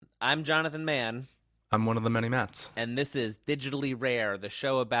I'm Jonathan Mann, I'm one of the many Matts. and this is Digitally Rare, the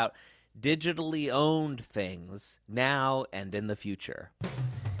show about digitally owned things now and in the future.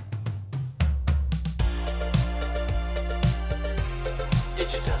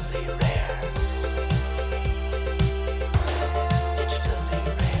 Digitally Rare.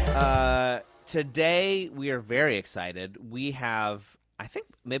 Digitally Rare. Today, we are very excited. We have, I think,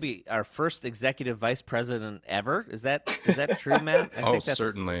 maybe our first executive vice president ever. Is that true, Matt? I think that's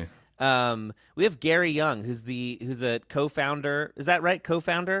Certainly. We have Gary Young, who's a co-founder. Is that right?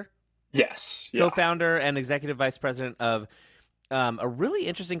 Co-founder? Yes. Yeah. Co-founder and executive vice president of a really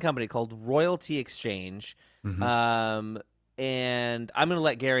interesting company called Royalty Exchange. Mm-hmm. And I'm going to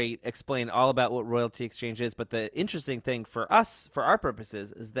let Gary explain all about what Royalty Exchange is. But the interesting thing for us, for our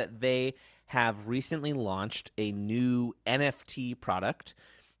purposes, is that they have recently launched a new NFT product,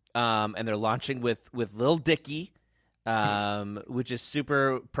 and they're launching with Lil Dicky, which is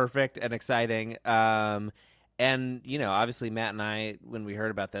super perfect and exciting. And, you know, obviously Matt and I, when we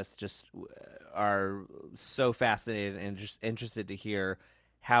heard about this, just are so fascinated and just interested to hear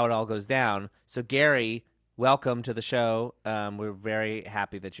how it all goes down. So, Gary, welcome to the show. We're very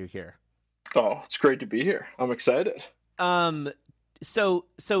happy that you're here. Oh, it's great to be here. I'm excited. So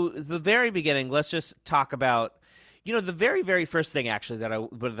the very beginning, let's just talk about, you know, the very, very first thing actually that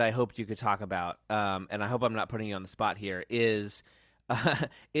I hoped you could talk about, and I hope I'm not putting you on the spot here, is if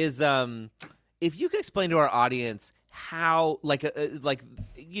you could explain to our audience how, like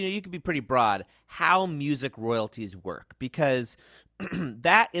you know, you could be pretty broad, how music royalties work, because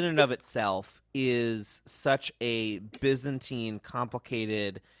that in and of itself is such a Byzantine,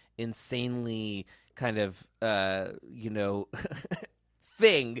 complicated, insanely kind of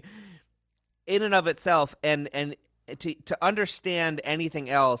thing in and of itself, and to understand anything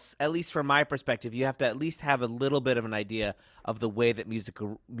else, at least from my perspective, you have to at least have a little bit of an idea of the way that music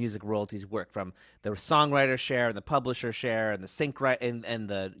royalties work, from the songwriter share and the publisher share and the sync right and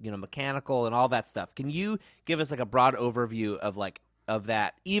the, you know, mechanical and all that stuff. Can you give us like a broad overview of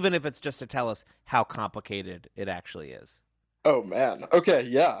that, even if it's just to tell us how complicated it actually is? Oh man. Okay.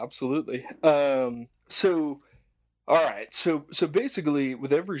 Yeah. Absolutely. All right. So basically,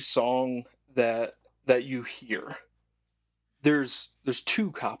 with every song that you hear, there's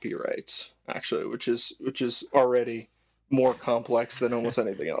two copyrights actually, which is already more complex than almost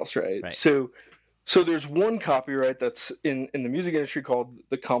anything else, right? Right. So there's one copyright that's in the music industry called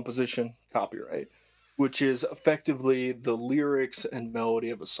the composition copyright, which is effectively the lyrics and melody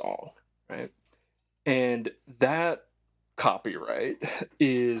of a song, right? And that copyright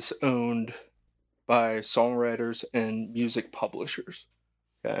is owned by songwriters and music publishers.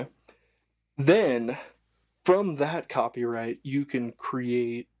 Okay. Then from that copyright, you can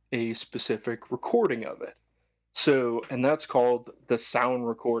create a specific recording of it. So, and that's called the sound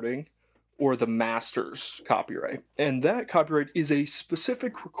recording or the master's copyright. And that copyright is a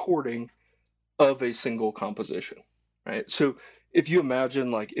specific recording of a single composition, right? So if you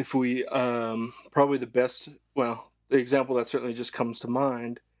imagine, like, if we, probably the example that certainly just comes to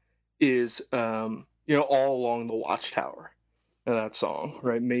mind is, you know, All Along the Watchtower, and that song,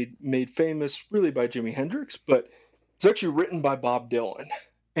 right? Made famous really by Jimi Hendrix, but it's actually written by Bob Dylan.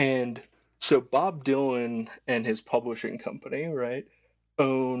 And so Bob Dylan and his publishing company, right,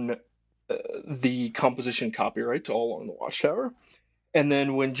 own the composition copyright to All Along the Watchtower. And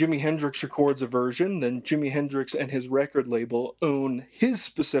then when Jimi Hendrix records a version, then Jimi Hendrix and his record label own his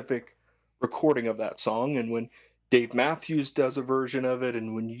specific recording of that song. And when Dave Matthews does a version of it,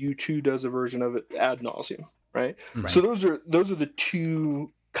 and when U2 does a version of it, ad nauseum, right? So those are the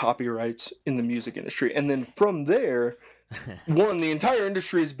two copyrights in the music industry. And then from there, the entire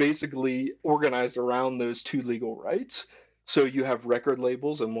industry is basically organized around those two legal rights. So you have record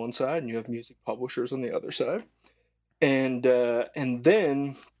labels on one side, and you have music publishers on the other side. And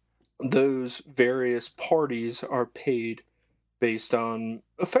then those various parties are paid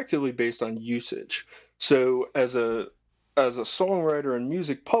effectively based on usage. So as a songwriter and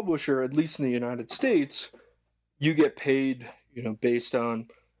music publisher, at least in the United States, you get paid, you know, based on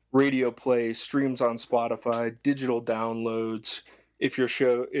radio play, streams on Spotify, digital downloads. If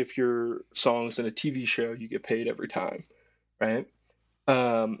your song's in a TV show, you get paid every time, right?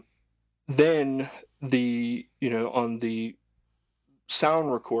 Then on the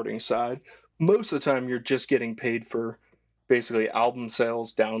sound recording side, most of the time you're just getting paid for basically album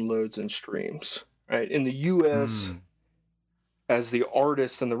sales, downloads, and streams, right? In the US, as the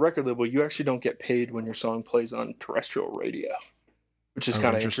artist and the record label, you actually don't get paid when your song plays on terrestrial radio, which is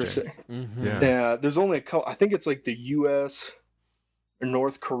kind of interesting. Mm-hmm. Yeah, there's only a couple. I think it's like the US,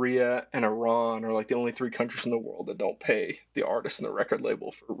 North Korea and Iran are like the only 3 countries in the world that don't pay the artist and the record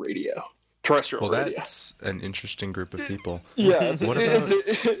label for radio, terrestrial Well, radio. that's an interesting group of people. Yeah, What about?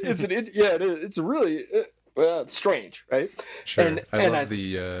 it's really it's strange, right? Sure. I love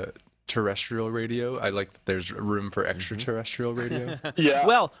the terrestrial radio. I like that there's room for Mm-hmm. extraterrestrial radio. Yeah.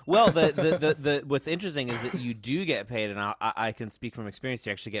 Well, the what's interesting is that you do get paid, and I can speak from experience.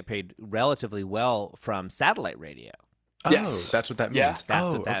 You actually get paid relatively well from satellite radio. Oh, Yes. that's what that means. Yeah. That's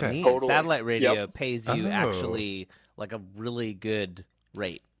oh, what that okay. means. Totally. Satellite radio Yep. pays you Oh. actually like a really good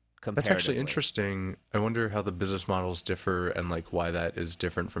rate. That's Comparatively. actually interesting. I wonder how the business models differ and like why that is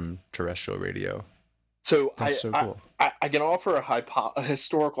different from terrestrial radio. So That's so cool. I can offer a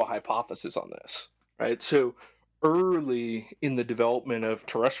historical hypothesis on this, right? So early in the development of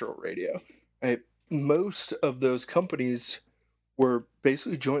terrestrial radio, right, most of those companies were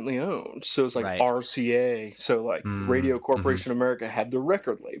basically jointly owned. So it's like Right. RCA. So like Radio Corporation of America had the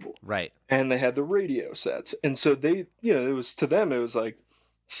record label, Right. and they had the radio sets, and so they, it was to them it was like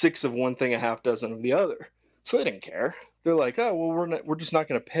 6 of one thing, a half dozen of the other. So they didn't care. They're like, oh well, we're just not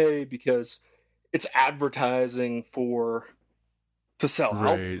going to pay because it's advertising to sell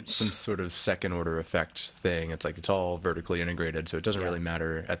Right, albums. some sort of second order effect thing. It's like it's all vertically integrated, so it doesn't really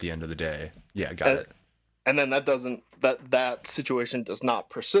matter at the end of the day. Yeah, got it. And then that situation does not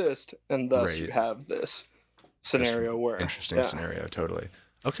persist, and thus you Right. have this scenario where Interesting scenario, totally.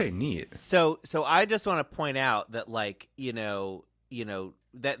 Okay, neat. So I just want to point out that like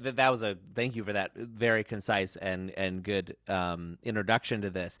that was a thank you for that very concise and good introduction to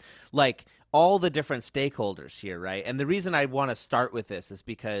this. Like all the different stakeholders here, right? And the reason I want to start with this is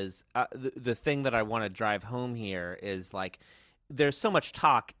because the thing that I want to drive home here is like there's so much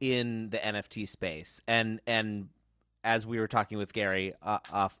talk in the NFT space, and as we were talking with Gary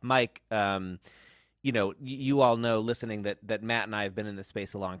off mic, you all know listening that Matt and I have been in this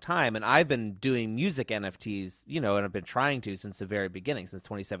space a long time, and I've been doing music NFTs, and I've been trying to since the very beginning, since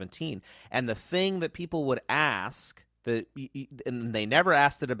 2017. And the thing that people would ask, and they never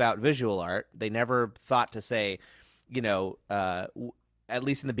asked it about visual art. They never thought to say, at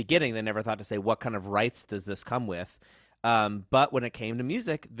least in the beginning, they never thought to say, what kind of rights does this come with? But when it came to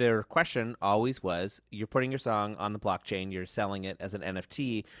music, their question always was, you're putting your song on the blockchain, you're selling it as an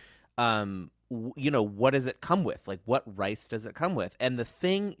NFT. What does it come with? Like, what rights does it come with? And the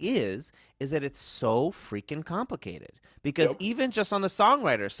thing is that it's so freaking complicated because even just on the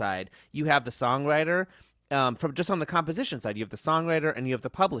songwriter side, you have the songwriter, from just on the composition side, you have the songwriter and you have the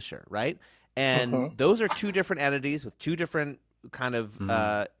publisher, right? And those are two different entities with two different kind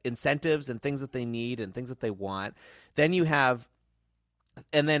of incentives and things that they need and things that they want. Then you have,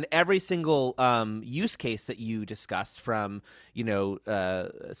 and then every single use case that you discussed, from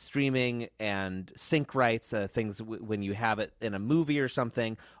streaming and sync rights, things when you have it in a movie or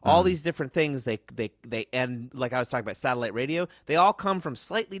something, all these different things, they and like I was talking about satellite radio, they all come from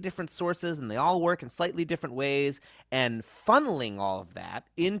slightly different sources and they all work in slightly different ways, and funneling all of that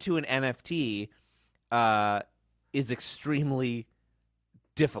into an NFT is extremely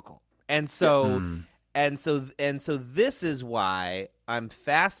difficult. And so and so this is why I'm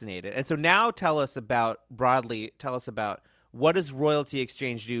fascinated. And so now tell us about what does Royalty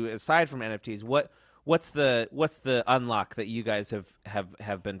Exchange do aside from NFTs? What's the unlock that you guys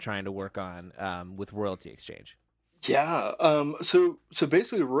have been trying to work on with Royalty Exchange? Yeah. So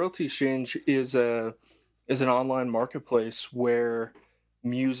basically, Royalty Exchange is an online marketplace where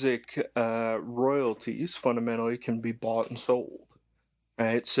music royalties fundamentally can be bought and sold.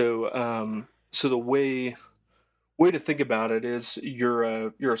 Right. So the way to think about it is you're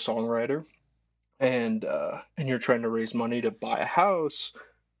a songwriter, and you're trying to raise money to buy a house,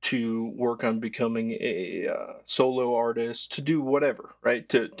 to work on becoming a solo artist, to do whatever, right?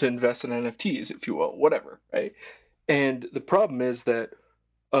 To invest in NFTs, if you will, whatever, right? And the problem is that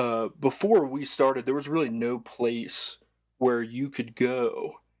before we started, there was really no place where you could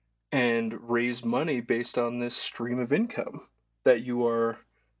go and raise money based on this stream of income that you are,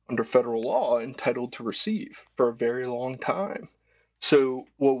 under federal law, entitled to receive for a very long time. So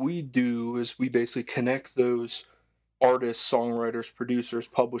what we do is we basically connect those artists, songwriters, producers,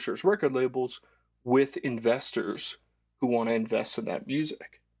 publishers, record labels with investors who want to invest in that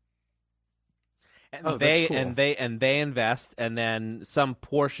music. And Oh, they that's cool. and they invest, and then some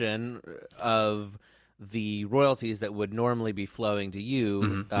portion of the royalties that would normally be flowing to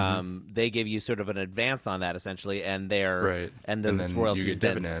you, they give you sort of an advance on that, essentially, and Right. and And those then royalties you get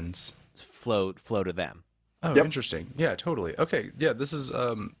then dividends. flow to them. Oh, Yep. interesting. Yeah, totally. Okay, yeah, this is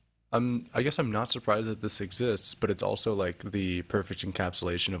I guess I'm not surprised that this exists, but it's also like the perfect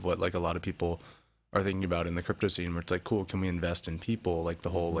encapsulation of what like a lot of people are thinking about in the crypto scene, where it's like, cool, can we invest in people, like the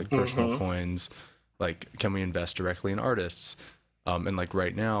whole like personal coins, like can we invest directly in artists? And like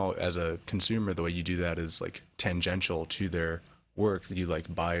right now, as a consumer, the way you do that is like tangential to their work. You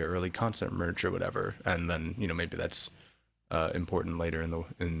like buy early concept merch or whatever, and then maybe that's important later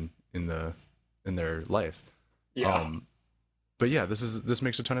in their life. Yeah. But yeah, this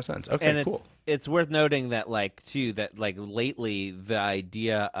makes a ton of sense. Okay, and cool. It's worth noting that lately the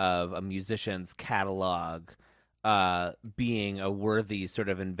idea of a musician's catalog being a worthy sort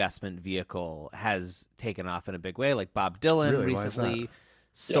of investment vehicle has taken off in a big way. Like Bob Dylan Really? Why is that? recently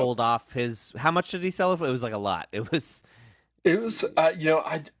sold off his. How much did he sell it for? It was like a lot. It was.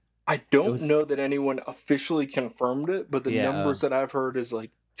 I don't know that anyone officially confirmed it, but the numbers that I've heard is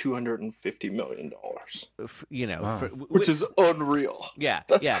like $250 million. Wow. Which is unreal. Yeah,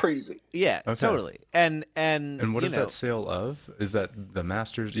 that's crazy. Yeah, Okay. totally. And what is that sale of? Is that the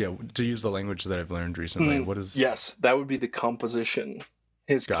masters? Yeah, to use the language that I've learned recently. What is? Yes, that would be the composition.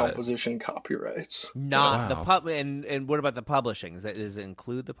 His Got it. composition copyrights. Not the Wow. pub. And what about the publishing? Does it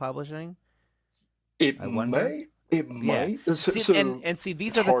include the publishing? It I wonder. might. It might. See, and see,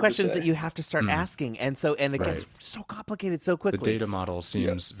 these are the questions that you have to start asking, and it gets Right. so complicated so The quickly. data model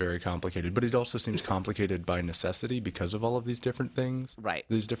seems very complicated, but it also seems complicated by necessity because of all of these different things. Right.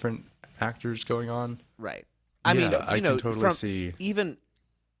 These different actors going on. Right. I mean, I can totally see. Even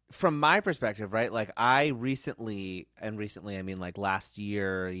from my perspective, right? Like I recently I mean like last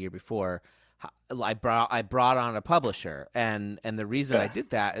year, a year before, I brought on a publisher, and the reason I did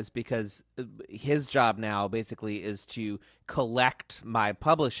that is because his job now basically is to collect my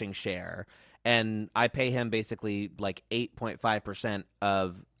publishing share, and I pay him basically like 8.5%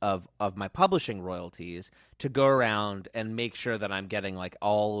 of my publishing royalties to go around and make sure that I'm getting like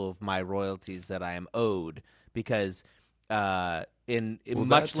all of my royalties that I am owed, because in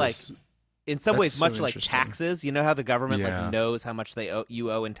some ways, so much like interesting. taxes, you know how the government Yeah. like knows how much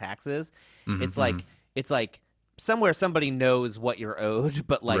you owe in taxes. Mhm, It's like somewhere somebody knows what you're owed,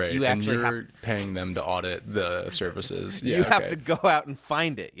 but like right. you actually and have you're paying them to audit the services. Yeah, you have okay. to go out and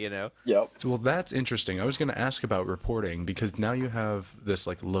find it. Yep. So, well, that's interesting. I was going to ask about reporting, because now you have this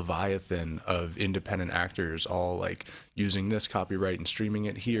like leviathan of independent actors all like using this copyright and streaming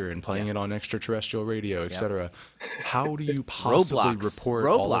it here and playing it on extraterrestrial radio, etc. How do you possibly report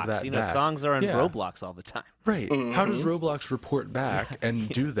all of that back? Songs are in Yeah. Roblox all the time. Right. How does Roblox report back, and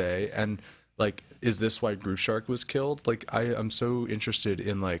do they? And like, is this why Groove Shark was killed? Like, I'm so interested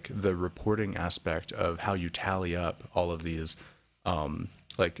in like the reporting aspect of how you tally up all of these,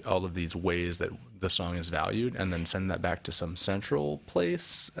 like all of these ways that the song is valued, and then send that back to some central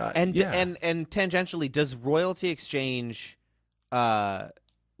place. And yeah. and tangentially, does Royalty Exchange, do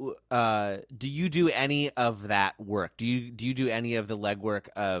you do any of that work? Do you do any of the legwork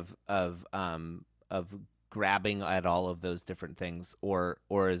of grabbing at all of those different things, or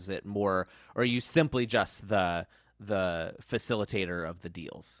is it more, or are you simply just the facilitator of the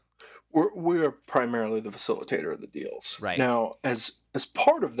deals? We're primarily the facilitator of the deals. Right. Now, as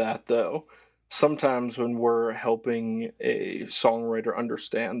part of that, though, sometimes when we're helping a songwriter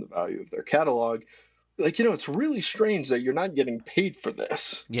understand the value of their catalog, like, it's really strange that you're not getting paid for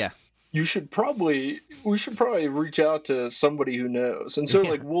this. Yeah. We should probably reach out to somebody who knows. And so,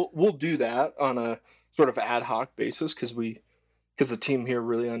 like, we'll do that on a sort of ad hoc basis, because the team here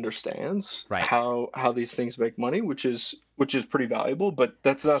really understands how these things make money, which is pretty valuable. But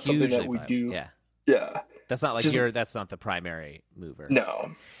that's not something that we do. Yeah. That's not like that's not the primary mover.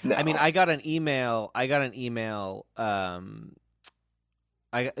 No. I mean, I got an email.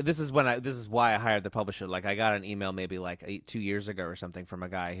 This is why I hired the publisher. Like, I got an email maybe like 2 years ago or something from a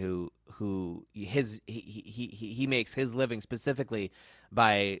guy who he makes his living specifically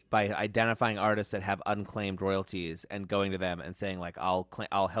by identifying artists that have unclaimed royalties and going to them and saying like, I'll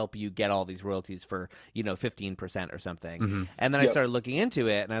help you get all these royalties for 15% or something. Mm-hmm. And then I started looking into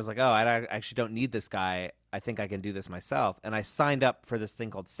it, and I was like, oh, I actually don't need this guy. I think I can do this myself. And I signed up for this thing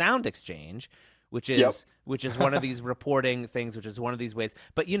called Sound Exchange, which is one of these reporting things, which is one of these ways.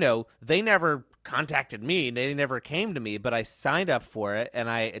 But they never contacted me, they never came to me, but I signed up for it, and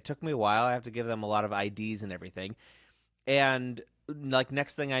it took me a while. I have to give them a lot of IDs and everything. And like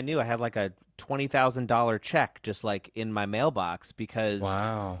next thing I knew, I had like a $20,000 check just like in my mailbox because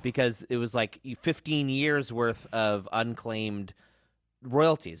it was like 15 years worth of unclaimed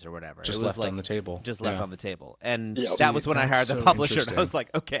royalties or whatever. Just it was left like, on the table. Just left Yeah. on the table. And Yep. that was when I hired That's the so publisher, and I interesting. was like,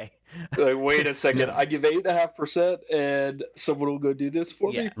 okay. Like, wait a second, Yeah. I give 8.5%, and someone will go do this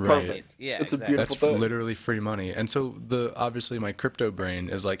for Yeah. me. Right. Perfect. Yeah, it's exactly. a beautiful That's thing. literally free money. And so obviously my crypto brain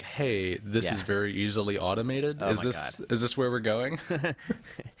is like, hey, this Yeah. is very easily automated. Oh is my this where we're going?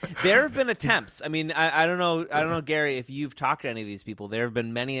 There have been attempts. I mean, I don't know, Gary, if you've talked to any of these people. There have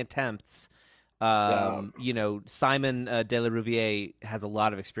been many attempts. You know, Simon De La Rouvier has a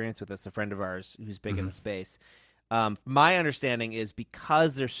lot of experience with this, a friend of ours who's big in the space. My understanding is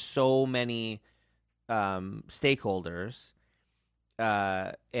because there's so many stakeholders,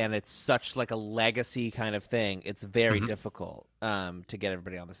 and it's such like a legacy kind of thing, it's very difficult to get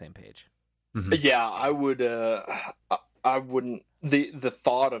everybody on the same page. Yeah, I would. I wouldn't. The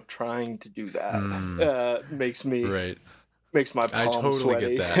thought of trying to do that makes me Right. makes my I palms totally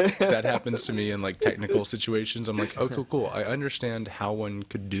sweaty. get that. That happens to me in like technical situations. I'm like, oh, cool. I understand how one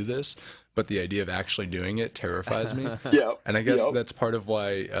could do this, but the idea of actually doing it terrifies me. Yeah, And I guess Yep. that's part of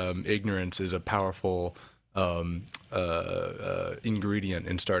why ignorance is a powerful ingredient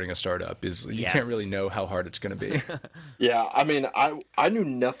in starting a startup. Is you Yes. can't really know how hard it's going to be. Yeah, I mean, I knew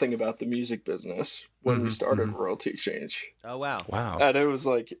nothing about the music business when we started Royalty Exchange, Oh wow. Wow. and it was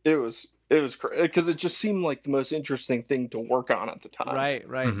like it was because it just seemed like the most interesting thing to work on at the time. Right.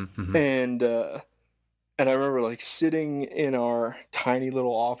 And I remember like sitting in our tiny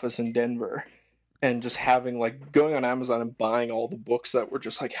little office in Denver and just having like going on Amazon and buying all the books that were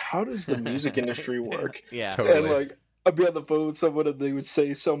just like, how does the music industry work? Yeah. Totally. And like I'd be on the phone with someone and they would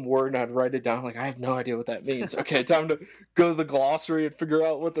say some word and I'd write it down. Like, I have no idea what that means. Okay, time to go to the glossary and figure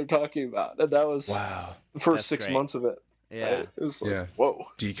out what they're talking about. And that was Wow. the first That's 6 great. months of it. Yeah. Right? It was like, Yeah. whoa.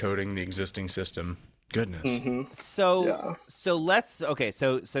 Decoding the existing system. Goodness. hmm So Yeah. so let's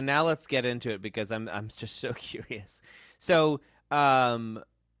so now let's get into it because I'm just so curious. So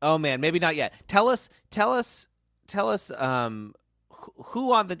oh man, maybe not yet. Tell us who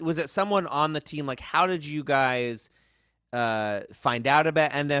on the was it someone on the team, like how did you guys find out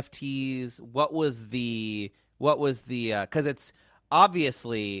about NFTs? What was the cuz it's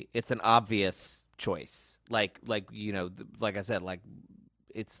obviously it's an obvious choice. Like you know, like I said, like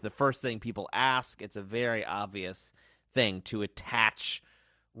it's the first thing people ask. It's a very obvious thing to attach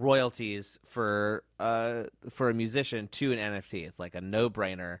royalties for a musician to an NFT. It's like a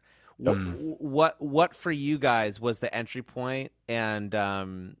no-brainer. What for you guys was the entry point, and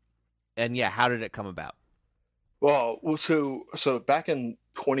yeah, how did it come about? Well, so back in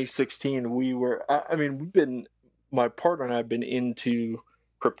 2016, I mean, my partner and I have been into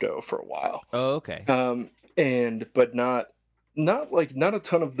crypto for a while. Oh, okay. But not a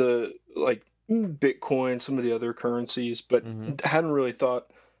ton of the like Bitcoin, some of the other currencies, but hadn't really thought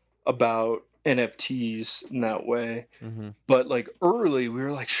about NFTs in that way. But like early, we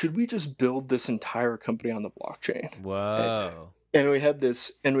were like, should we just build this entire company on the blockchain? Whoa. And we had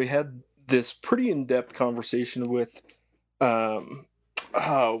this pretty in-depth conversation with Barry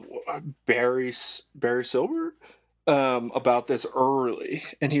Silbert about this early,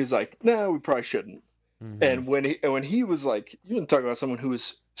 and he was like, no, we probably shouldn't. And when he was like, you want to talk about someone who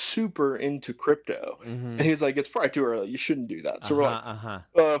was super into crypto, and he was like, it's probably too early, you shouldn't do that. So we're like,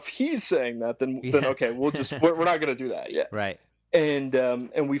 if he's saying that, then okay, we're not going to do that yet. Right.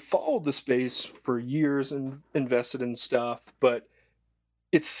 And we followed the space for years and invested in stuff, but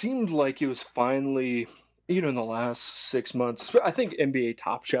it seemed like it was finally, in the last 6 months, I think NBA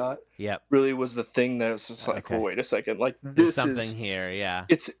Top Shot Yep. really was the thing that was just like, Okay. well, wait a second, like There's this something is here, yeah.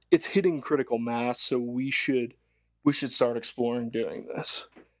 it's hitting critical mass, so we should start exploring doing this.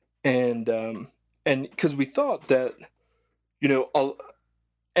 And because we thought that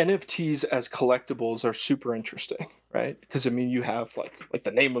NFTs as collectibles are super interesting, right? Because I mean, you have like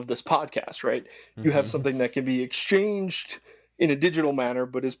the name of this podcast, right? You have something that can be exchanged in a digital manner,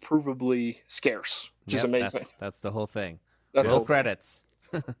 but is provably scarce, which is amazing. That's the whole thing. That's Roll all. credits.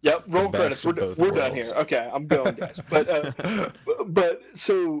 Yep, roll The credits. best of both We're done worlds. here. Okay, I'm going, guys. But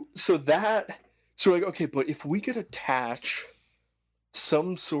so like, okay, but if we could attach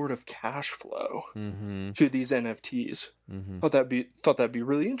some sort of cash flow to these NFTs, thought that'd be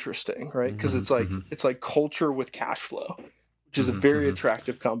really interesting, right? Because it's like culture with cash flow, which is a very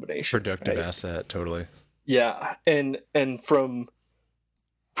attractive combination. Productive right? asset, totally. Yeah, and from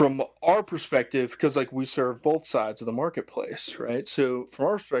our perspective, because like we serve both sides of the marketplace, right? So from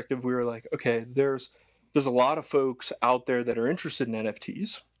our perspective, we were like, okay, there's a lot of folks out there that are interested in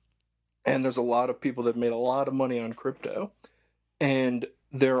NFTs, and there's a lot of people that made a lot of money on crypto, and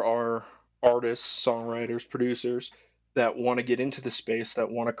there are artists, songwriters, producers that want to get into the space, that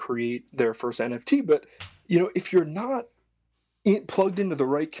want to create their first NFT. But if you're not plugged into the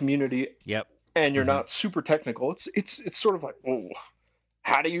right community Yep. and you're not super technical, it's sort of like, oh,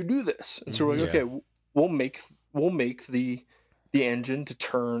 how do you do this? And so we're like, Yeah. okay, we'll make the engine to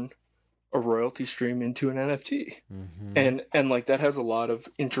turn a royalty stream into an NFT. And like that has a lot of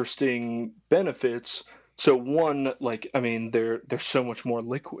interesting benefits. So one, like, I mean, they're so much more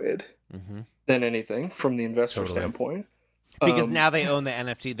liquid than anything from the investor Totally. standpoint. Because now they own the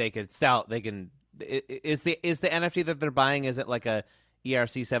NFT, they could sell. They can. Is the NFT that they're buying? Is it like a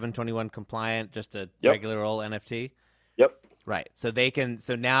ERC 721 compliant, just a regular old NFT? Yep. Right. So they can.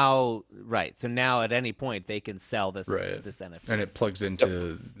 So now, right. So now, at any point, they can sell this this NFT, and it plugs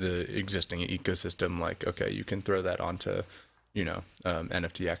into the existing ecosystem. Like, okay, you can throw that onto,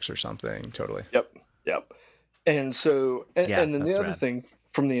 NFTX or something. Totally. Yep. And so, and then the other thing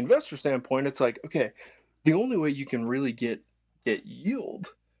from the investor standpoint, it's like, okay, the only way you can really get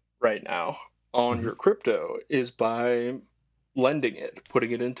yield right now on your crypto is by lending it,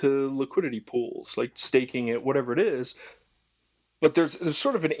 putting it into liquidity pools, like staking it, whatever it is. But there's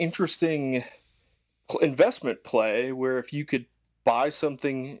sort of an interesting investment play where if you could buy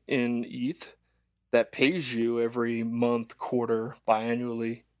something in ETH that pays you every month, quarter,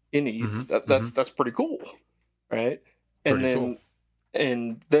 biannually in ETH, that's pretty cool, right? And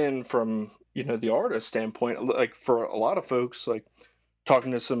then from the artist standpoint, like for a lot of folks, like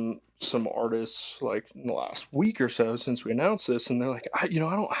talking to some artists like in the last week or so since we announced this, and they're like, I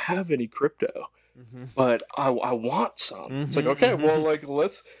don't have any crypto, but I want some. It's like, okay, well, like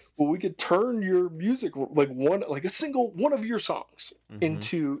we could turn your music, like a single one of your songs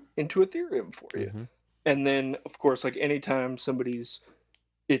into Ethereum for you. And then of course, like anytime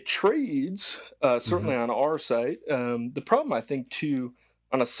it trades, certainly on our site. The problem, I think, too,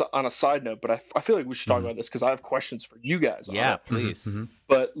 on a side note, but I feel like we should talk about this because I have questions for you guys. Yeah, please.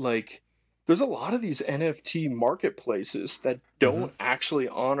 But like, there's a lot of these NFT marketplaces that don't actually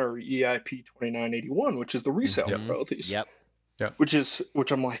honor EIP 2981, which is the resale royalties. Yep.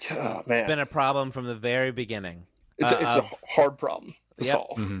 Which I'm like, oh, man, it's been a problem from the very beginning. It's a hard problem to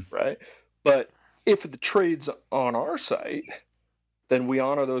solve, right? But if the trade's on our site, then we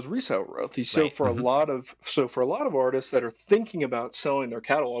honor those resale royalties. So for a lot of artists that are thinking about selling their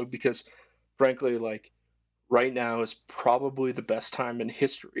catalog, because frankly, like right now is probably the best time in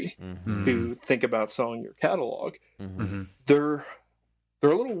history to think about selling your catalog. They're a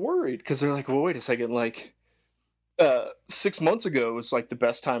little worried because they're like, well, wait a second, like 6 months ago was like the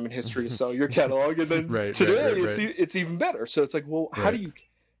best time in history to sell your catalog, and then today it's even better. So it's like, well, how do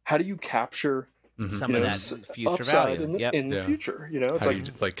you capture some of that future value in the future? It's how do you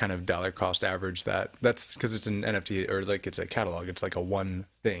like kind of dollar cost average that? That's because it's an NFT or like it's a catalog. It's like a one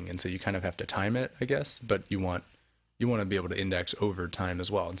thing, and so you kind of have to time it, I guess. But you want to be able to index over time as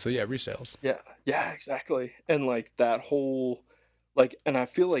well. And so resales. Yeah, exactly. And like that whole and I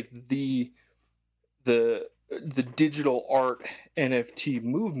feel like the digital art NFT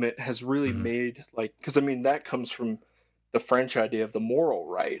movement has really made because I mean that comes from the French idea of the moral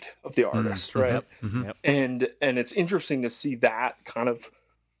right of the artist, right? And it's interesting to see that kind of,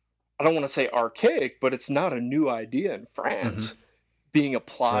 I don't want to say archaic, but it's not a new idea in France being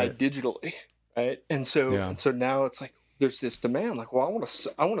applied digitally, right? And so now it's like there's this demand, like, well, I want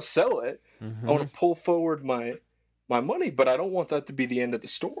to sell it, I want to pull forward my money, but I don't want that to be the end of the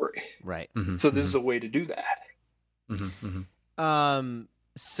story, right? So this is a way to do that.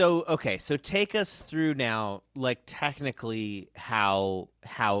 So take us through now, like technically how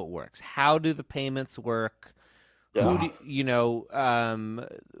it works. How do the payments work? Yeah.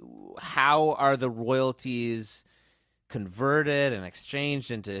 How are the royalties converted and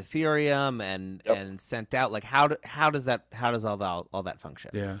exchanged into Ethereum and sent out? Like how does all that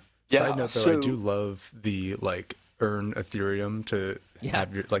function? Yeah. Side note though, I do love the earn Ethereum to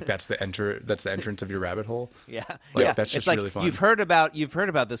have your that's the entrance of your rabbit hole. That's just really fun. You've heard about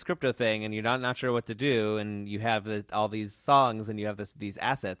this crypto thing and you're not sure what to do, and you have all these songs and you have these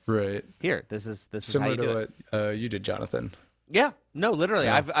assets. Right. Here, this is similar how you do what you did, Jonathan. Yeah. No, literally.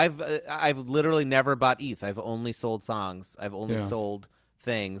 Yeah. I've literally never bought ETH. I've only sold songs. I've only sold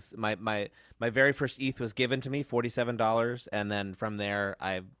things. My very first ETH was given to me, $47, and then from there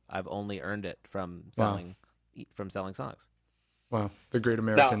I've only earned it from selling songs. Wow, the great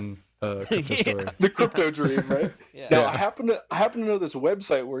American crypto story. The crypto dream, right? Yeah. Now I happen to know this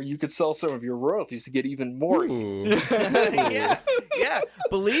website where you could sell some of your royalties to get even more. yeah.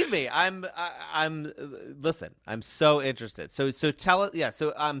 Believe me, I'm listen, I'm so interested. So tell it. Yeah.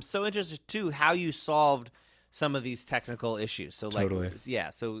 So I'm so interested too how you solved some of these technical issues. So totally.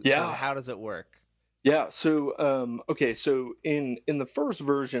 So how does it work? Yeah. So so in the first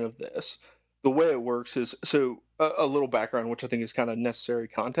version of this, the way it works is, so a little background, which I think is kind of necessary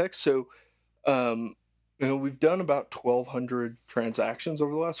context. So, we've done about 1,200 transactions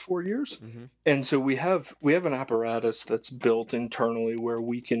over the last 4 years, and so we have an apparatus that's built internally where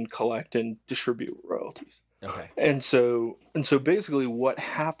we can collect and distribute royalties. Okay. And so basically, what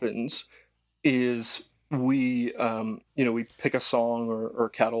happens is we we pick a song or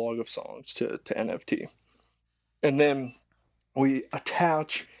catalog of songs to NFT, and then we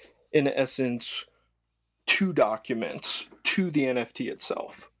attach, in essence, two documents to the NFT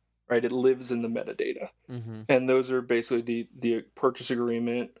itself. Right, it lives in the metadata, and those are basically the purchase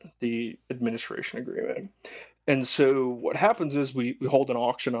agreement, the administration agreement. And so what happens is we hold an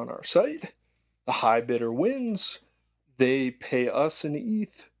auction on our site. The high bidder wins. They pay us in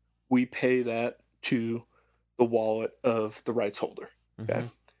ETH. We pay that to the wallet of the rights holder. Okay,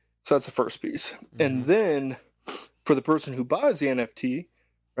 so that's the first piece. And then for the person who buys the NFT,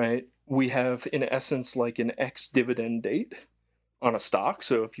 right, we have in essence like an X dividend date on a stock.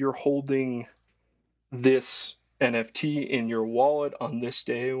 So if you're holding this NFT in your wallet on this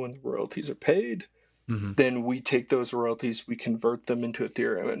day when the royalties are paid, then we take those royalties, we convert them into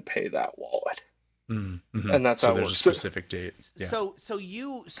Ethereum and pay that wallet. And that's how it there's works. a specific date. Yeah. So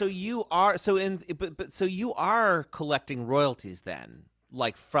you are collecting royalties then,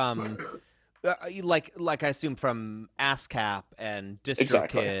 like from like I assume from ASCAP and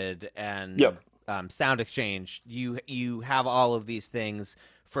DistroKid and Sound Exchange. You have all of these things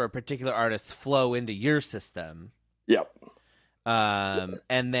for a particular artist flow into your system.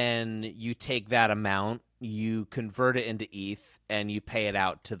 And then you take that amount, you convert it into ETH, and you pay it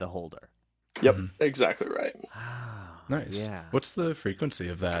out to the holder. Exactly right. Nice. Yeah. What's the frequency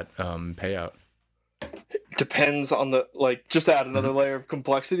of that payout? Depends on the, like, just to add another layer of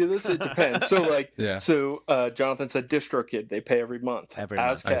complexity to this, it depends. So like, Jonathan said DistroKid, they pay every month. Every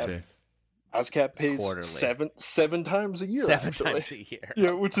month. I see. ASCAP pays Quarterly. seven times a year. Times a year.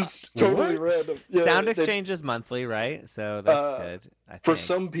 Yeah, which is totally random. Yeah, Sound Exchange is monthly, right? So that's good. I think.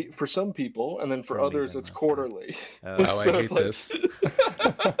 For some people, and then for others, it's quarterly. Oh, I hate this.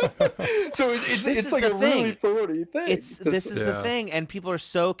 So it's like a really thorny thing. This is the thing, and people are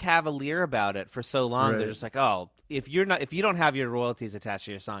so cavalier about it for so long. Right. They're just like, oh, if you don't have your royalties attached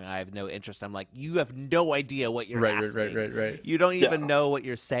to your song, I have no interest. I'm like, you have no idea what you're asking. Right. You don't even know what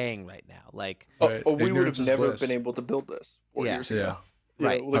you're saying right now. Like, we would have never been able to build this 4 years ago.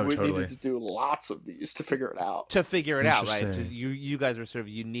 Right. We needed to do lots of these to figure it out. Right? You guys were sort of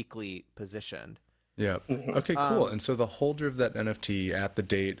uniquely positioned. Yeah. Okay, cool. And so the holder of that NFT at the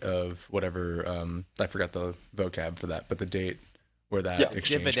date of whatever, I forgot the vocab for that, but the date where that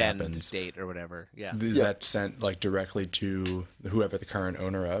exchange dividend happens, date or whatever. Yeah. Is that sent like directly to whoever the current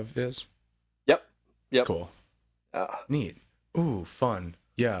owner of is? Yep. Cool. Neat. Ooh, fun.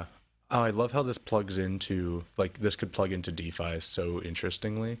 Yeah. Oh, I love how this plugs into, like, this could plug into DeFi so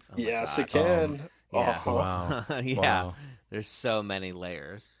interestingly. Yes, it can. Wow. Wow. There's so many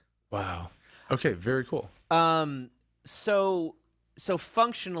layers. Wow. Okay, very cool. So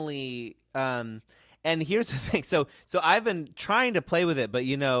functionally, and here's the thing. So I've been trying to play with it, but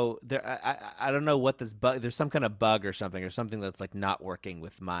I don't know what this bug. There's some kind of bug or something that's like not working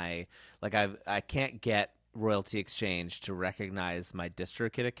with my, like I can't get Royalty Exchange to recognize my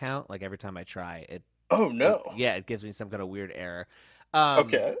DistroKid account. Like every time I try it. Oh no. It gives me some kind of weird error.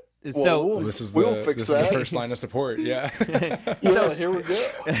 Okay. So we'll fix that. The first line of support. Yeah. So here we go.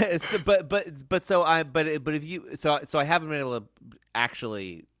 So I haven't been able to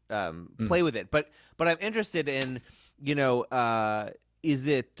actually play with it, but I'm interested in, is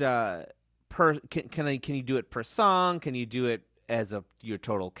it can you do it per song? Can you do it as your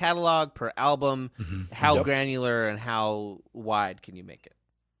total catalog per album? How granular and how wide can you make it?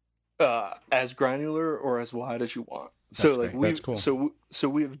 As granular or as wide as you want. That's cool. So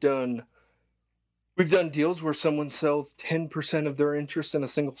we've done deals where someone sells 10% of their interest in a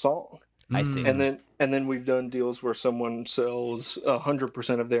single song. I see. And then we've done deals where someone sells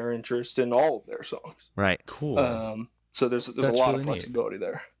 100% of their interest in all of their songs. Right. Cool. So there's a lot of flexibility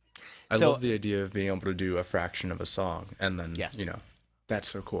there. I love the idea of being able to do a fraction of a song, and then that's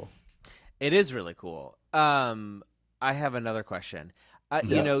so cool. It is really cool. I have another question.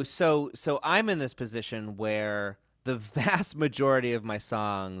 So I'm in this position where the vast majority of my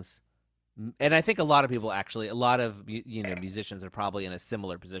songs, and I think a lot of people actually, a lot of musicians are probably in a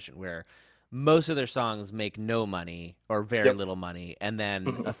similar position where most of their songs make no money or very little money, and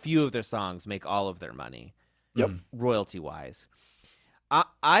then a few of their songs make all of their money, royalty wise.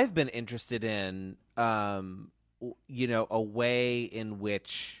 I've been interested in, a way in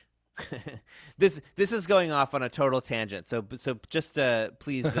which this is going off on a total tangent. So just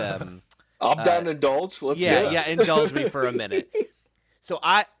please I'm down to indulge. Let's do it. Yeah, indulge me for a minute. So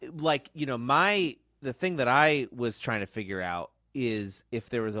I the thing that I was trying to figure out is if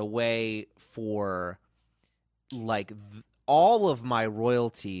there was a way for like all of my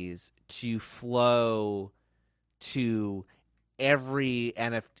royalties to flow to every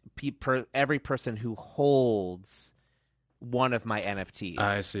NFT, every person who holds one of my NFTs.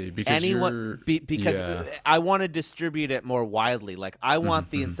 I see. Because because I want to distribute it more widely. Like I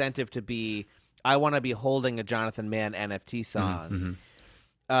want the incentive to be, I want to be holding a Jonathan Mann NFT song.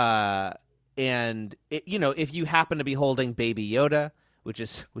 And it, if you happen to be holding Baby Yoda, which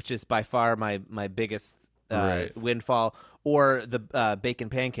is by far my biggest windfall, or the Bacon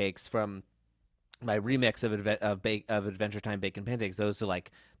Pancakes from my remix of Adventure Time Bacon Pancakes, those are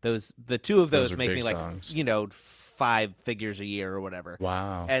like the two of those make me like songs. 5 figures a year or whatever.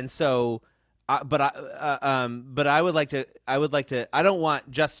 Wow. And so, but I would like to. I don't want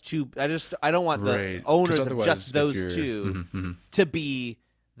just two. I don't want the owners of just those two to be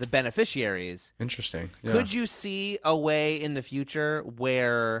the beneficiaries. Interesting. Yeah. Could you see a way in the future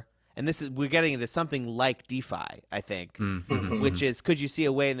where, and we're getting into something like DeFi, I think, which is, could you see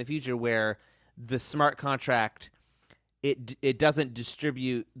a way in the future where the smart contract, it doesn't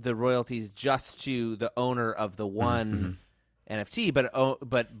distribute the royalties just to the owner of the one NFT, but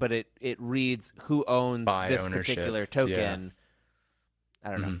it reads who owns this particular token. Yeah.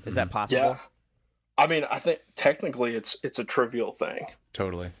 I don't know. Is that possible? Yeah. I mean, I think technically it's a trivial thing.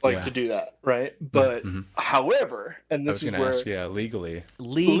 Totally. To do that, right? But however, and this is where legally,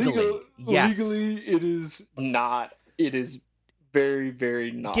 yes. Legally it is not. It is very,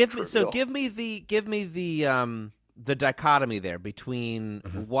 very not trivial. Give me the dichotomy there between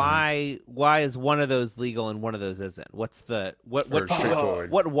why is one of those legal and one of those isn't? What's the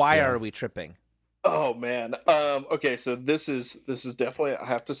why are we tripping? Oh man. Okay, so this is definitely, I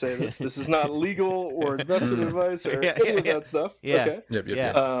have to say this. This is not legal or investment advice or any of that stuff. Yeah. Okay.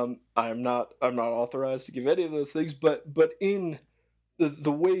 Yep. I'm not authorized to give any of those things, but in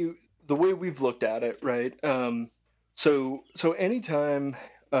the way we've looked at it, right? So anytime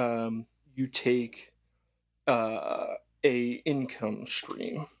you take a income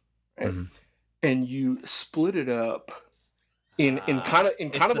stream, right, and you split it up in kind of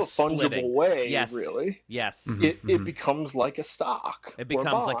a fungible way, yes. really. Yes. It becomes like a stock. It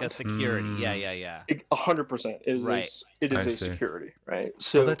becomes like a security. Yeah. 100%. It is a security, right?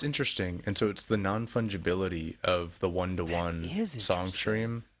 So that's interesting. And so it's the non-fungibility of the one-to-one song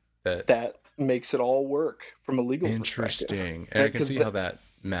stream that makes it all work from a legal perspective. Interesting. And I can see how that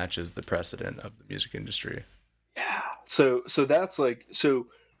matches the precedent of the music industry. Yeah. So that's like, so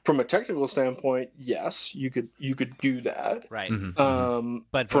from a technical standpoint, yes, you could do that. Right.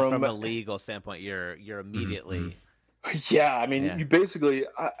 But from a legal standpoint, you're immediately. Yeah, I mean, you basically,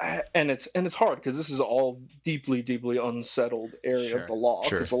 and it's hard because this is all deeply, deeply unsettled area of the law,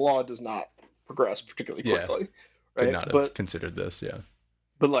 because the law does not progress particularly quickly. Right? Could not have considered this. Yeah.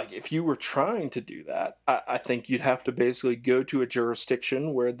 But like, if you were trying to do that, I think you'd have to basically go to a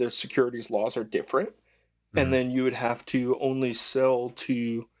jurisdiction where the securities laws are different, and then you would have to only sell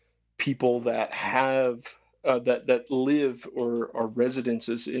to people that have that live or are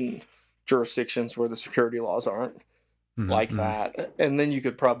residences in jurisdictions where the security laws aren't that, and then you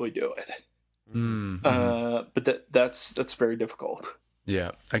could probably do it. But that's very difficult.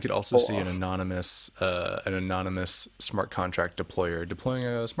 Yeah, I could also see an anonymous smart contract deployer deploying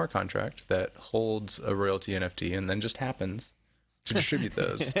a smart contract that holds a royalty NFT and then just happens to distribute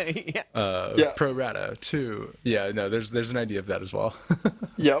those pro rata too. Yeah, no, there's an idea of that as well.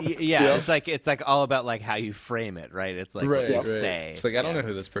 It's like all about like how you frame it, right? It's like what you say. It's like, I don't know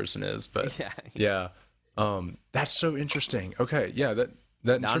who this person is, but that's so interesting. Okay, yeah, that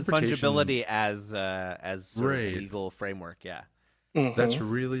non-fungibility as sort of legal framework. Yeah. That's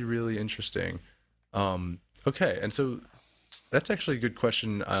really, really interesting. Okay, and so that's actually a good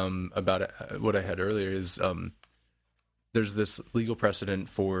question about what I had earlier is there's this legal precedent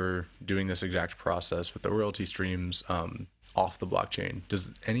for doing this exact process with the royalty streams off the blockchain.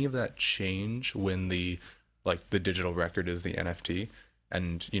 Does any of that change when the digital record is the NFT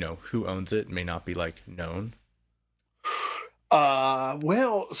and, who owns it may not be known?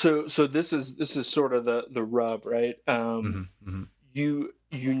 Well, so this is sort of the rub, right? You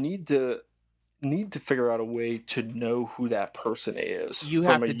need to figure out a way to know who that person is. You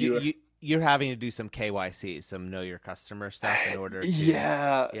have to do. You're having to do some KYC, some know your customer stuff in order to.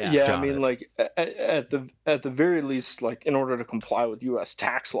 Yeah. I mean, like at the very least, like in order to comply with U.S.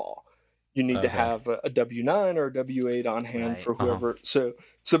 tax law, you need to have a W-9 or a W-8 on hand for whoever. So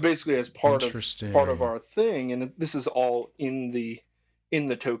basically, as part of our thing, and this is all in the in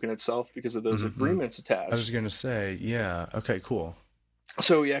the token itself because of those agreements attached. I was going to say, yeah. Okay, cool.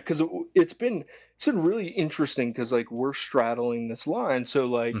 So yeah, because it's been really interesting because like we're straddling this line. So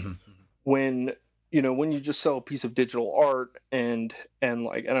like when when you just sell a piece of digital art and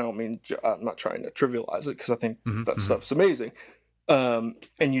like, and I don't mean, I'm not trying to trivialize it because I think that stuff's amazing. And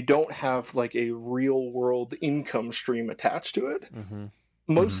you don't have like a real world income stream attached to it.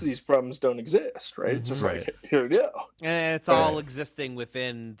 Most of these problems don't exist, right? It's just like, here we go. And it's all existing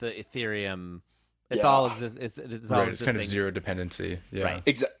within the Ethereum. It's all exist. It's all It's kind of zero dependency. Yeah. Right.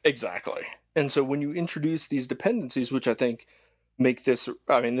 Exactly. And so when you introduce these dependencies, which I think make this,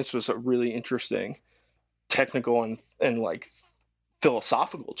 I mean, this was a really interesting technical and like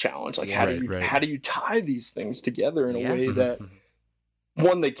philosophical challenge. Like how do you tie these things together in a way that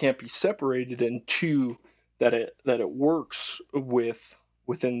one, they can't be separated, and two, that it works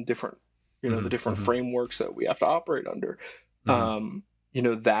within different, the different frameworks that we have to operate under.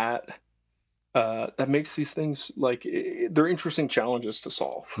 That makes these things like they're interesting challenges to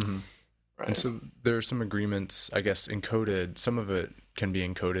solve. Right? And so there are some agreements, I guess, encoded. Some of it can be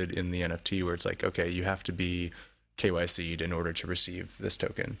encoded in the NFT where it's like, okay, you have to be KYC'd in order to receive this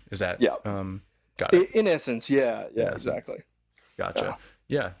token. Is that? Yeah. Got it. In essence, yeah, exactly. Gotcha.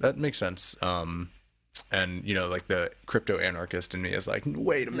 Yeah, that makes sense. And like the crypto anarchist in me is like,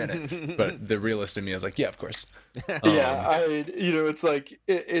 wait a minute, but the realist in me is like, yeah, of course. It's like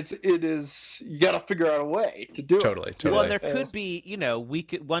it is. You got to figure out a way to do it. Totally. Well, there could be,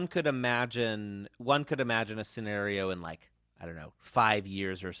 one could imagine a scenario in like, I don't know, 5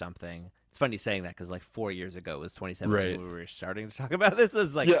 years or something. It's funny saying that because like 4 years ago was 2017 when we were starting to talk about this.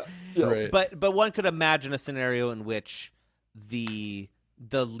 It's like, but one could imagine a scenario in which the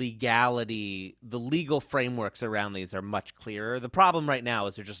legal frameworks around these are much clearer. The problem right now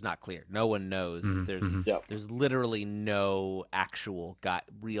is they're just not clear. No one knows. There's literally no actual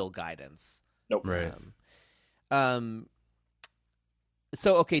real guidance. Nope. Right.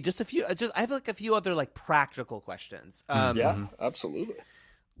 So okay, I have like a few other like practical questions. Absolutely.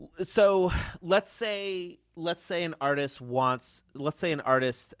 So let's say an artist I'll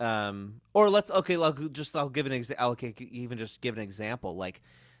give an example. Let's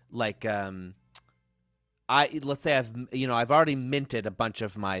say I've already minted a bunch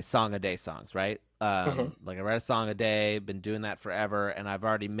of my song a day songs, right? Like I write a song a day, been doing that forever, and I've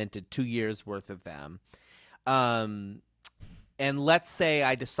already minted 2 years worth of them. And let's say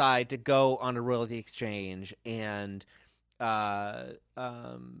I decide to go on a royalty exchange and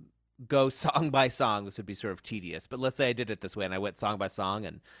go song by song. This would be sort of tedious, but let's say I did it this way and I went song by song,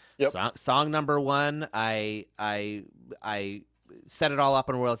 and song number one, I set it all up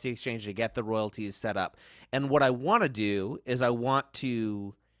on a royalty exchange to get the royalties set up. And what I want to do is I want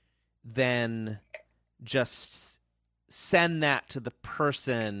to then just send that to the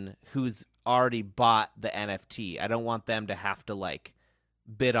person who's already bought the NFT. I don't want them to have to like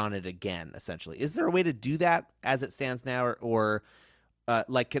bid on it again, essentially. Is there a way to do that as it stands now, or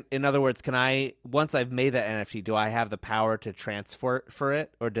in other words, can I, once I've made that NFT, do I have the power to transfer for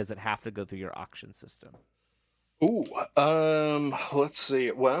it, or does it have to go through your auction system? Ooh, let's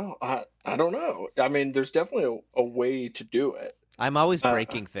see. Well, I don't know. I mean, there's definitely a way to do it. I'm always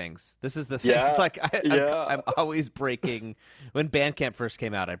breaking things. This is the thing. Yeah, it's like I'm always breaking. When Bandcamp first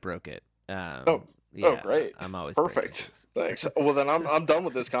came out, I broke it. Great. I'm always perfect. Thanks. Well, then I'm done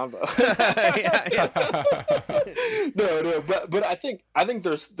with this combo. No, but I think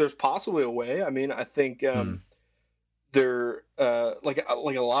there's possibly a way. I mean, I think there like a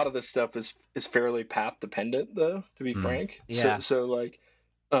lot of this stuff is fairly path dependent, though, to be frank. Yeah. So like,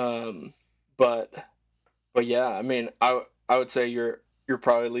 but yeah, I mean, I would say you're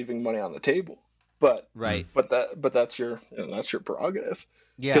probably leaving money on the table, but right. But that's your prerogative.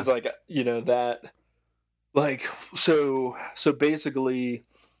 Yeah. Because like that. Like so basically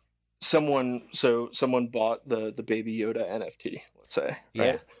someone bought the Baby Yoda NFT, let's say,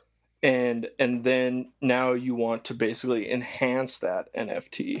 right? And then now you want to basically enhance that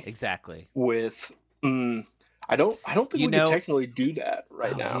NFT exactly with I don't think we can technically do that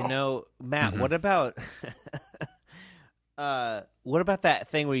right now. Matt, what about that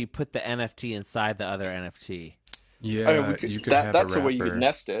thing where you put the NFT inside the other NFT? Yeah, I mean, you could have that's a way you could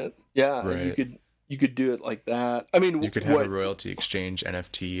nest it. Yeah, right. You could do it like that. I mean, you could have a royalty exchange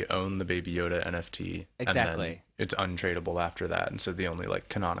NFT own the Baby Yoda NFT. Exactly. And then it's untradeable after that, and so the only like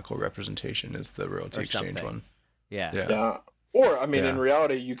canonical representation is the royalty exchange one. Yeah. Or I mean, in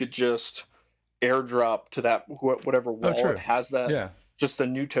reality, you could just airdrop to that whatever wallet has that just a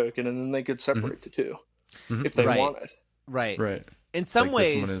new token, and then they could separate the two if they wanted. Right. Right. In some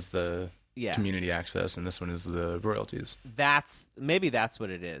ways, this one is the Yeah. community access, and this one is the royalties. That's what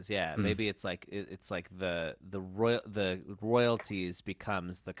it is. Yeah, maybe it's like the royalties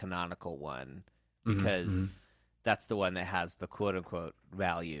becomes the canonical one because that's the one that has the quote unquote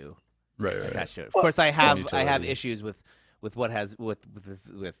value Right. attached to it. Of course, I have issues with what has with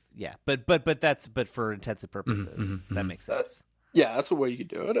yeah, but for intensive purposes, that makes sense. Yeah, that's a way you could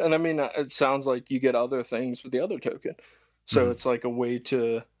do it. And I mean, it sounds like you get other things with the other token. So it's like a way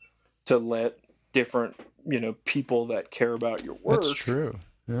to let different, people that care about your work. That's true.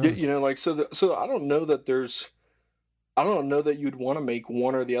 Yeah. Like so I don't know that you'd want to make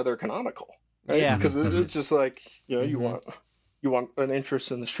one or the other canonical, right? Yeah. Because it's just like, you want an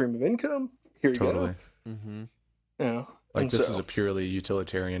interest in the stream of income. Here you Totally. go. Mm-hmm. Like this is a purely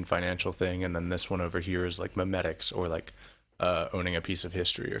utilitarian financial thing, and then this one over here is like memetics or like owning a piece of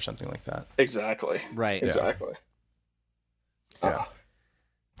history or something like that. Exactly. Right. Exactly. Yeah.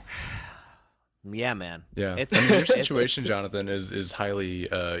 Yeah, man. Yeah. Your situation, Jonathan, is highly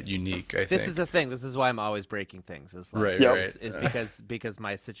unique. I think this is the thing. This is why I'm always breaking things. Is like, right. Is because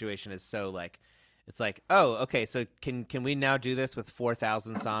my situation is so like. It's like, oh, okay. So can we now do this with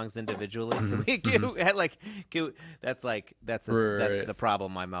 4,000 songs individually? Can we that's the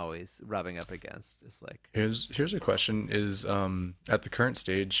problem I'm always rubbing up against. It's like here's a question: is at the current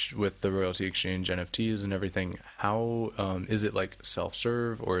stage with the royalty exchange, NFTs, and everything, how is it like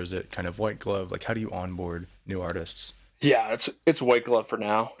self-serve or is it kind of white glove? Like, how do you onboard new artists? Yeah, it's white glove for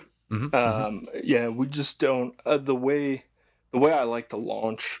now. Yeah, we just don't. The way I like to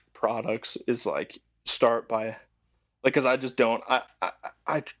launch products is like start by like, because I just don't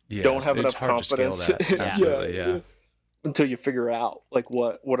don't have enough confidence until you figure out like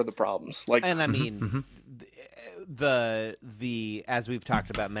what are the problems, like. And I mean the as we've talked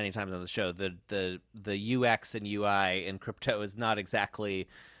about many times on the show, the UX and UI in crypto is not exactly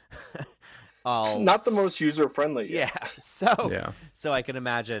it's not the most user friendly. Yeah. So I can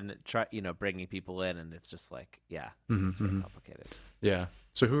imagine bringing people in, and it's just like it's very complicated. Yeah.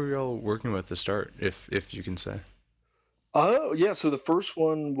 So who are y'all working with to start, if you can say? Oh, yeah. So the first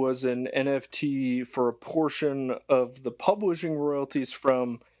one was an NFT for a portion of the publishing royalties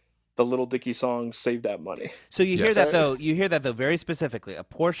from the Lil Dicky song "Save That Money." So you hear that though. You hear that though very specifically. A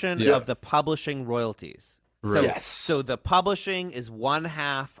portion of the publishing royalties. Right. So, yes. So the publishing is one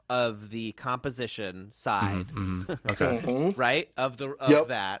half of the composition side, Okay, right? Of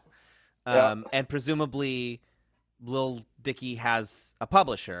that, and presumably Lil Dicky has a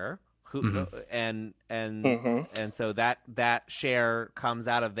publisher who and so that share comes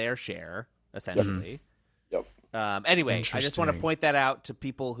out of their share essentially. Anyway, I just want to point that out to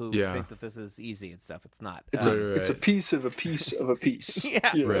people who think that this is easy and stuff. It's not. It's a piece of a piece of a piece.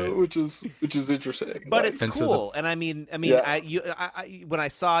 Which is interesting. But it's cool. And I mean, I when I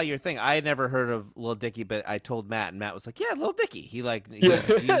saw your thing, I had never heard of Lil Dicky, but I told Matt, and Matt was like, "Yeah, Lil Dicky." He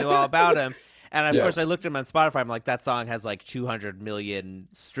knew all about him. And of course, I looked at him on Spotify. I'm like, that song has like 200 million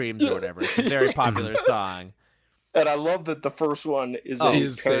streams or whatever. It's a very popular song. And I love that the first one is a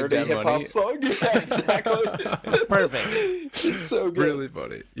parody hip hop song. Yeah, exactly. It's perfect. It's so good. Really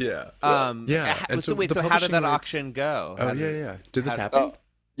funny. Yeah. And so how did that auction go? Did this happen?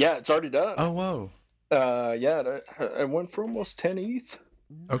 Yeah, it's already done. Oh, whoa. It went for almost 10 ETH.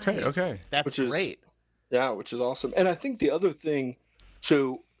 Okay. That's great. Which is awesome. And I think the other thing,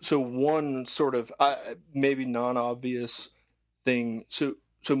 so one sort of maybe non-obvious thing. So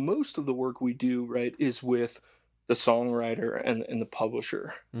most of the work we do, right, is with the songwriter and the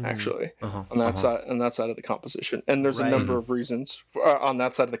publisher, actually, on that side of the composition. And there's a number of reasons on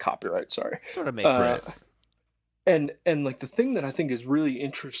that side of the copyright. Sorry, sort of makes sense. And like the thing that I think is really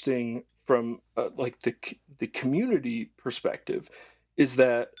interesting from like the community perspective is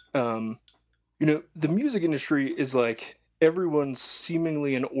that the music industry is like everyone's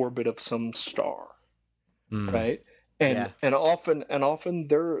seemingly in orbit of some star, right? And often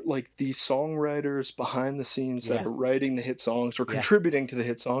they're like these songwriters behind the scenes that are writing the hit songs or contributing to the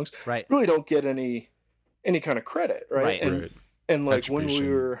hit songs, really don't get any kind of credit, right? And like when we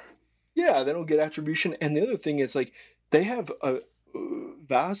were, they don't get attribution. And the other thing is like they have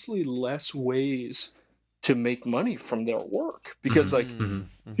vastly less ways to make money from their work because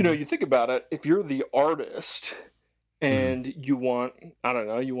you think about it, if you're the artist and you want, I don't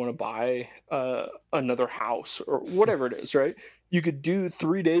know, you want to buy another house or whatever it is, right? You could do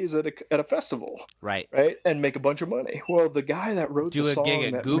 3 days at a festival, right, and make a bunch of money. Well, the guy that wrote the song, do a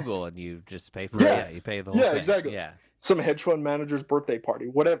gig at Google and you just pay for it. You pay the whole thing. Exactly. Yeah, some hedge fund manager's birthday party,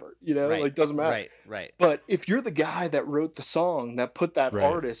 whatever, like doesn't matter. Right. But if you're the guy that wrote the song that put that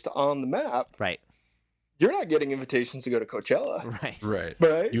artist on the map, you're not getting invitations to go to Coachella, Right. Right.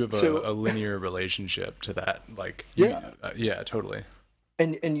 right? You have So a linear relationship to that. Like, yeah, yeah, totally.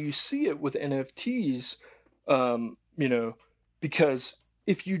 and you see it with NFTs, you know, because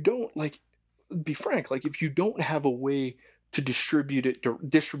if you don't like, be frank, like if you don't have a way to distribute it,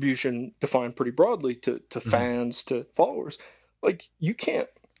 distribution defined pretty broadly to fans, to followers, like you can't,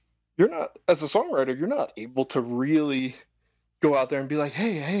 you're not, as a songwriter, you're not able to really go out there and be like,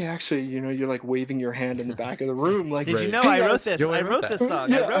 hey, actually, you know, you're like waving your hand in the back of the room, like, Did you Right. know hey, I wrote guys, this? Yo, I wrote this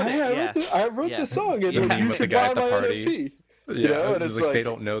song. yeah, I wrote it. hey, Yeah. I wrote Yeah. this song, and Yeah. like, you With the should guy buy at the my party. NFT. Yeah, You know, and it's it's like they like,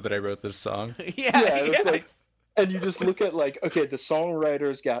 don't know that I wrote this song. Yeah. yeah, and it's Yeah. like, and you just look at like, okay, the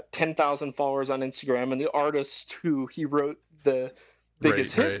songwriter's got 10,000 followers on Instagram, and the artist who he wrote the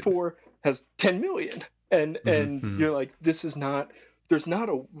biggest hit right. for has 10 million, and mhm. you're like, this is not, there's not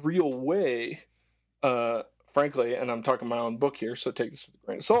a real way, frankly, and I'm talking my own book here, so take this with a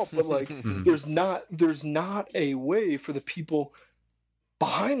grain of salt, but like, Mhm. there's not a way for the people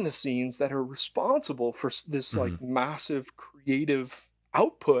behind the scenes that are responsible for this like massive creative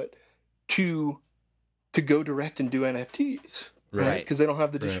output to go direct and do NFTs, right? Right. Because they don't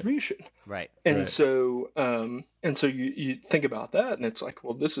have the Right. distribution. Right. And Right. so you think about that, and it's like,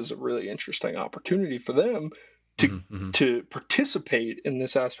 well, this is a really interesting opportunity for them to participate in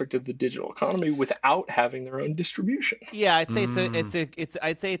this aspect of the digital economy without having their own distribution. Yeah, I'd say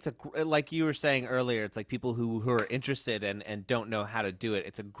I'd say it's a, like you were saying earlier, it's like people who are interested and don't know how to do it.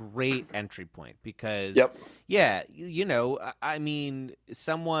 It's a great entry point because, Yep. yeah, you know, I mean,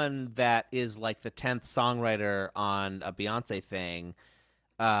 someone that is like the 10th songwriter on a Beyonce thing,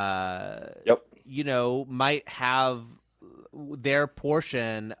 Yep. you know, might have their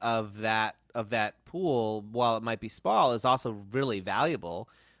portion of that pool, while it might be small, is also really valuable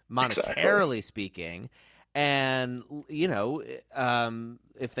monetarily speaking. And you know,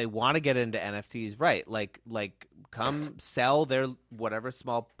 if they want to get into NFTs, right, like come sell their whatever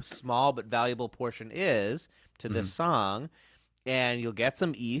small but valuable portion is to this song, and you'll get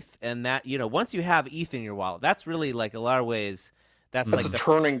some ETH. And that, you know, once you have ETH in your wallet, that's really, like, a lot of ways, that's like a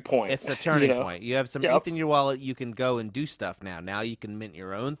turning point. It's a turning you know? point. You have some Yep. ETH in your wallet, you can go and do stuff now. Now you can mint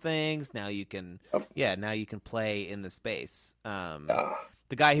your own things. Now you can, now you can play in the space.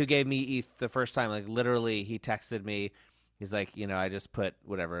 The guy who gave me ETH the first time, like, literally, he texted me. He's like, you know, I just put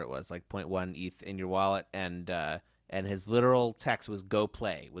whatever it was, like 0.1 ETH in your wallet, and his literal text was "Go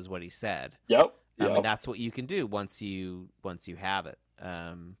play," was what he said. Yep. And that's what you can do once you have it.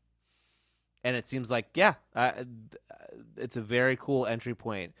 And it seems like, it's a very cool entry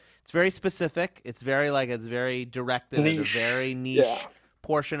point. It's very specific. It's very directed at a very niche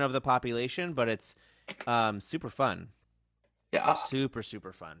portion of the population, but it's super fun. Yeah. Super,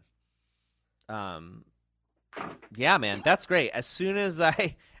 super fun. Yeah, man, that's great. As soon as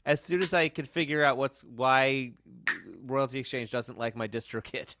I could figure out why Royalty Exchange doesn't like my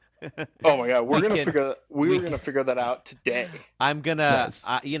DistroKit. Oh my God, we're gonna figure that out today. I'm gonna, Nice.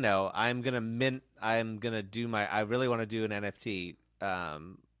 I really want to do an NFT.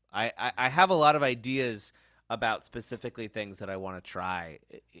 I have a lot of ideas about specifically things that I want to try,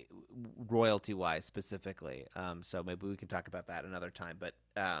 royalty wise specifically. So maybe we can talk about that another time. But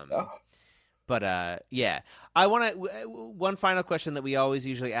I want to. One final question that we always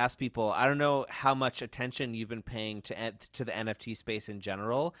usually ask people. I don't know how much attention you've been paying to the NFT space in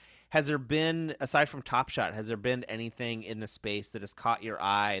general. Has there been, aside from Top Shot, has there been anything in the space that has caught your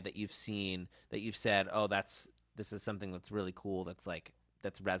eye that you've seen that you've said, oh, this is something that's really cool,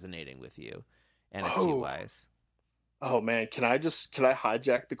 that's resonating with you, NFT wise? Oh man, can I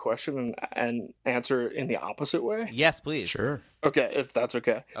hijack the question and answer in the opposite way? Yes, please. Sure. Okay, if that's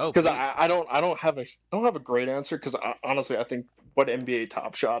okay. Oh, because please. I don't have a great answer, because honestly I think what NBA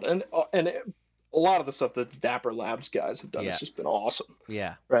Top Shot and a lot of the stuff that Dapper Labs guys have done has just been awesome.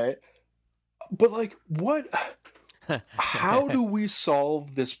 Yeah. Right. But like, how do we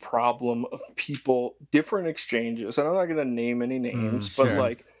solve this problem of people, different exchanges, and I'm not going to name any names,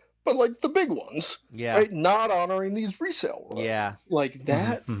 sure. but like the big ones, right? Not honoring these resale royalties. Yeah. Like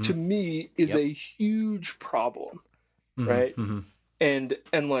that to me is a huge problem, right? And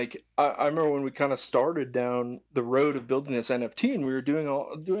like I remember when we kind of started down the road of building this NFT, and we were doing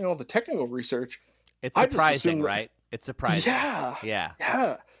all the technical research. It's surprising, right? It's surprising.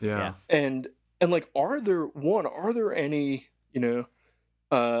 Yeah. And like, are there any,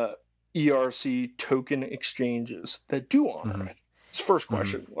 ERC token exchanges that do honor it? It's the first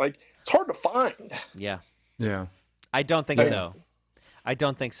question. Like, it's hard to find. Yeah. Yeah. I don't think so.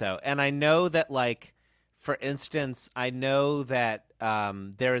 And I know that, like, for instance, I know that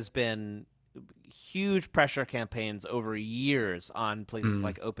there has been huge pressure campaigns over years on places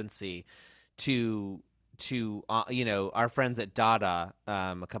like OpenSea to to our friends at Dada,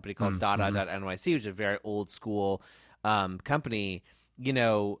 a company called Dada.nyc, which is a very old school company,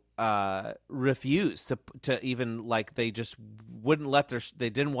 refused to even, like, they just wouldn't they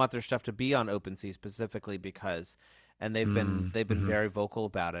didn't want their stuff to be on OpenSea specifically because, and they've been very vocal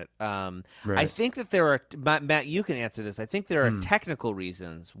about it. Right. I think that there are, Matt, you can answer this. I think there are technical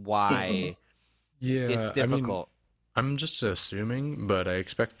reasons why it's difficult. I'm just assuming, but I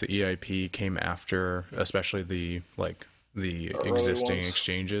expect the EIP came after, especially the existing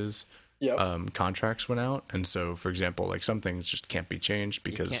exchanges. Yep. Contracts went out, and so, for example, like, some things just can't be changed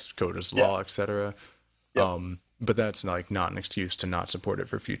because code is law, etc. Yep. But that's not an excuse to not support it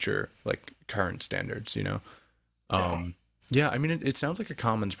for future, like, current standards, Yeah, I mean, it sounds like a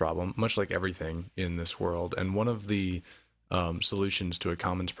commons problem, much like everything in this world. And one of the solutions to a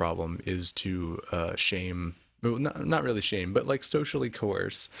commons problem is to shame, well, not really shame, but, like, socially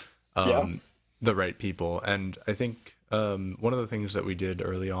coerce the right people. And I think one of the things that we did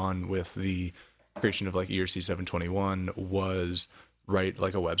early on with the creation of, like, ERC 721 was write,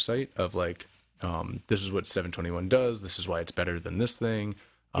 like, a website of, like, this is what 721 does, this is why it's better than this thing.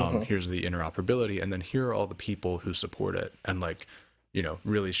 Here's the interoperability, and then here are all the people who support it, and, like,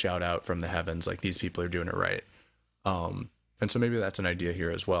 really shout out from the heavens, like, these people are doing it right. And so maybe that's an idea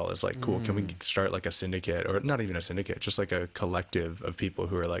here as well, is like, cool, can we start, like, a syndicate, or not even a syndicate, just like a collective of people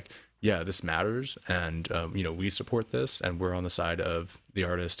who are like, yeah, this matters, and we support this, and we're on the side of the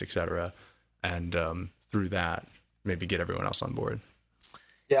artist, etc. And through that, maybe get everyone else on board.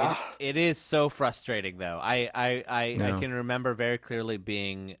 Yeah, it is so frustrating, though. I can remember very clearly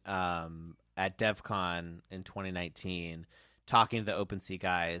being at DevCon in 2019, talking to the OpenSea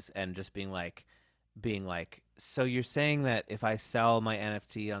guys, and just being like, so you're saying that if I sell my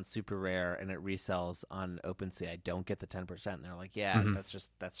NFT on Super Rare and it resells on OpenSea, I don't get the 10%? And they're like, yeah, that's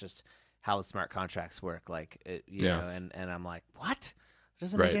just how the smart contracts work. Like, you know, and I'm like, what? It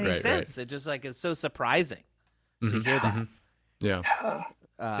doesn't make any sense. It just, like, is so surprising to hear that. Yeah.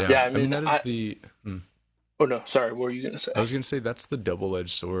 I mean that is the. Oh no, sorry. What were you gonna say? I was gonna say that's the double-edged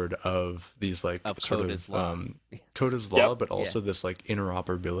sword of these, like, code is law. Code is law, but also this, like,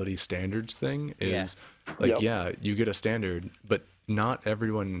 interoperability standards thing is like, you get a standard, but not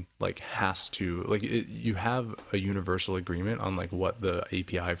everyone, like, has to, like, you have a universal agreement on, like, what the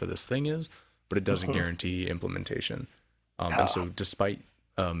API for this thing is, but it doesn't guarantee implementation. And so, despite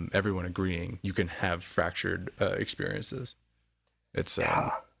everyone agreeing, you can have fractured experiences. It's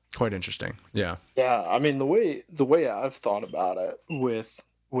quite interesting. Yeah. I mean, the way I've thought about it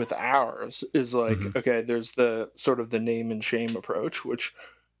with ours is like, okay, there's the sort of the name and shame approach, which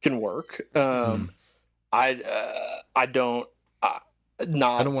can work. I don't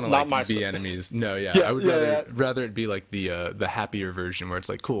want to, be enemies. No, I would rather it be like the happier version where it's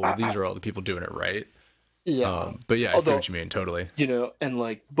like, cool, these are all the people doing it right. But yeah, I see what you mean, totally. And,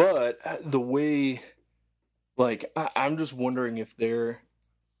 like, but the way, like, I'm just wondering if there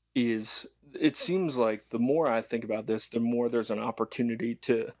is, it seems like the more I think about this, the more there's an opportunity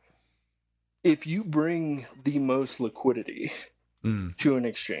to, if you bring the most liquidity to an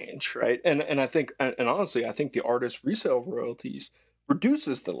exchange, right? And I think, and honestly, I think the artist resale royalties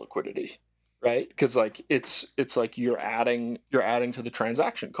reduces the liquidity, right? Because, like, it's like you're adding to the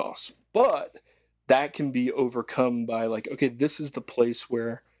transaction costs, but that can be overcome by, like, okay, this is the place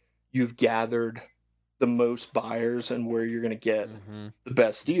where you've gathered the most buyers and where you're going to get the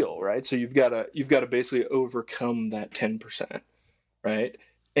best deal, right? So you've got to basically overcome that 10%, right?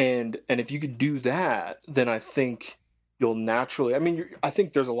 And if you could do that, then I think you'll naturally, I mean, I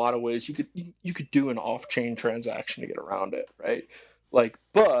think there's a lot of ways you could do an off-chain transaction to get around it, right? Like,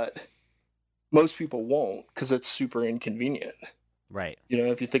 but most people won't, because it's super inconvenient. Right.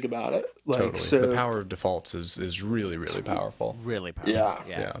 If you think about it, like, totally. So the power of defaults is really, really powerful. Really powerful.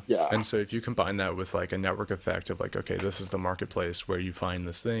 Yeah. And so if you combine that with, like, a network effect of, like, okay, this is the marketplace where you find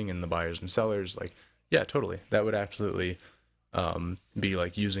this thing and the buyers and sellers, like, yeah, totally. That would absolutely be,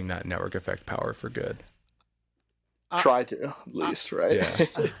 like, using that network effect power for good. Try to, at least, right?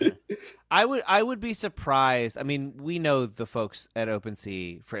 Yeah. I would be surprised. I mean, we know the folks at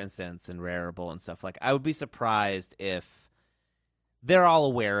OpenSea, for instance, and Rarible and stuff. Like, I would be surprised if they're all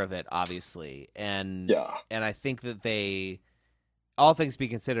aware of it, obviously, and I think that they, all things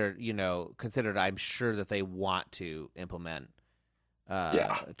being considered, I'm sure that they want to implement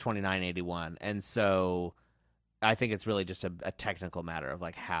 2981, and so I think it's really just a technical matter of,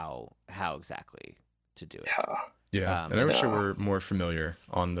 like, how exactly to do it. And I wish I were more familiar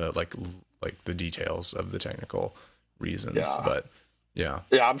on the like the details of the technical reasons, but Yeah.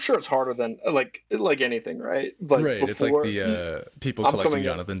 Yeah, I'm sure it's harder than like anything, right? Like Right. It's like before, the people I'm collecting coming in.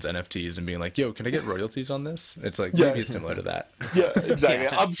 Jonathan's NFTs and being like, "Yo, can I get royalties on this?" It's like Yeah. maybe it's similar to that. Yeah, exactly.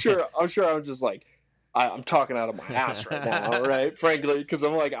 Yeah. I'm sure. I'm just like, I'm talking out of my ass right now, right? Frankly, because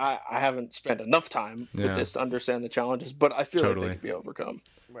I'm like, I haven't spent enough time with Yeah. this to understand the challenges, but I feel Totally. like they can be overcome,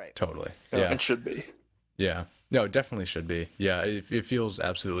 Right. Totally. and should be. Yeah. No, it definitely should be. Yeah, it feels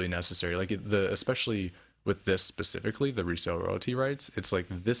absolutely necessary. Like especially with this specifically, the resale royalty rights, it's like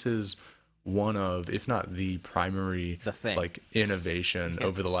this is one of, if not the primary The thing. like innovation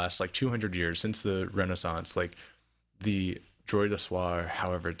over the last like 200 years since the Renaissance, like the droit de soir,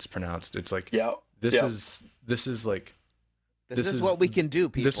 however it's pronounced. It's like Yeah. this Yeah. is like This is what we can do,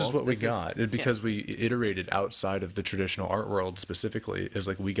 people. this is what we This is- got. Because we iterated outside of the traditional art world specifically, is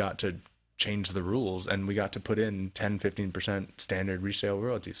like we got to change the rules and we got to put in 10-15% standard resale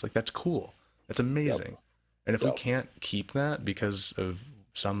royalties. Like that's cool. That's amazing. And if we Yep. can't keep that because of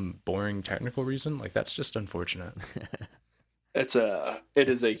some boring technical reason, like that's just unfortunate. It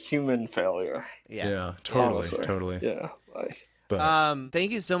is a human failure. Yeah, totally, Honestly. totally. Yeah, like But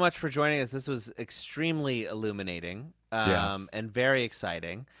Thank you so much for joining us. This was extremely illuminating, and very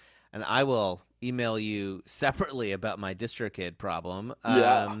exciting. And I will email you separately about my DistroKid problem.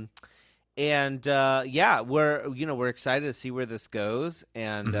 Yeah. And we're excited to see where this goes,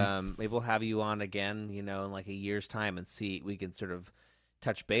 and maybe we'll have you on again, in like a year's time, and see we can sort of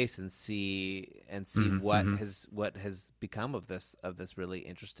touch base and see what has become of this really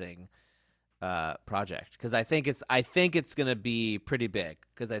interesting project, because I think it's going to be pretty big,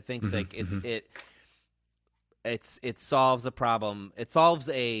 because I think like it solves a problem. It solves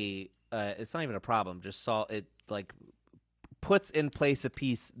a it's not even a problem. Just it like puts in place a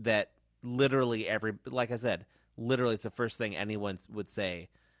piece that literally like I said, literally it's the first thing anyone would say,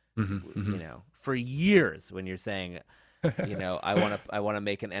 for years when you're saying, I want to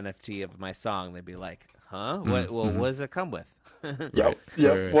make an NFT of my song. They'd be like, huh? What does it come with? yep.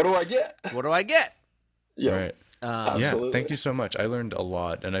 right. What do I get? What do I get? Yeah. right. Absolutely. Yeah, thank you so much. I learned a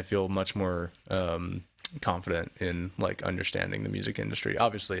lot, and I feel much more confident in like understanding the music industry.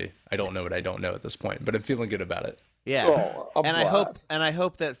 Obviously, I don't know what I don't know at this point, but I'm feeling good about it. Yeah, Oh, I'm and glad. I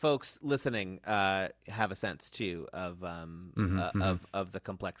hope that folks listening have a sense too of the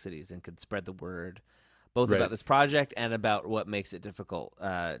complexities and could spread the word, both Right. about this project and about what makes it difficult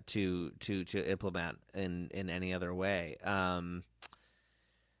to implement in any other way.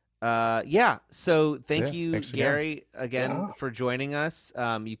 So thank you, thanks again. Gary, again Yeah. for joining us.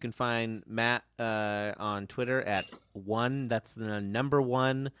 You can find Matt on Twitter at that's the number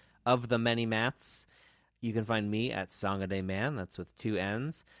 1 of the many Matts. You can find me at Song a Day Man. That's with 2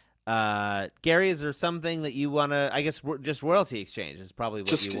 N's. Gary, is there something that you want to? I guess just royalty exchange is probably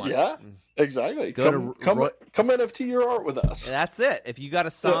what you want. Yeah, exactly. Go come NFT your art with us. That's it. If you got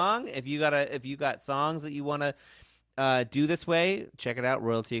a song, if you got songs that you want to do this way, check it out,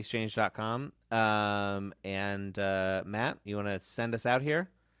 royaltyexchange.com. And Matt, you want to send us out here?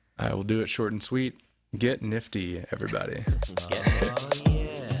 I will do it short and sweet. Get nifty, everybody. Get it.